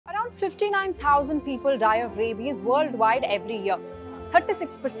59,000 people die of rabies worldwide every year.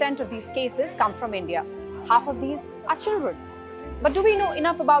 36% of these cases come from India. Half of these are children. But do we know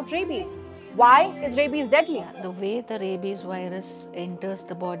enough about rabies? Why is rabies deadly? The way the rabies virus enters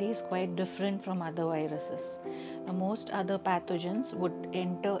the body is quite different from other viruses. Most other pathogens would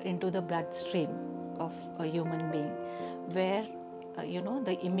enter into the bloodstream of a human being, where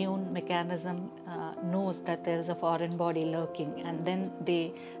the immune mechanism knows that there is a foreign body lurking, and then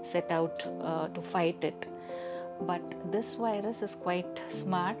they set out to fight it. But this virus is quite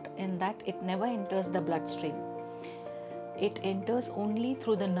smart in that it never enters the bloodstream. It enters only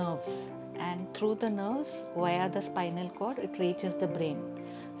through the nerves, and through the nerves via the spinal cord it reaches the brain.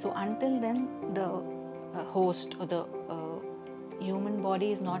 So until then the host or the human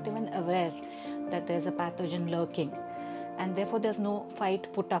body is not even aware that there is a pathogen lurking, and therefore there is no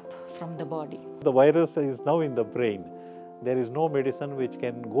fight put up from the body. The virus is now in the brain. There is no medicine which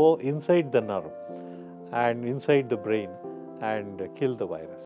can go inside the nerve and inside the brain and kill the virus.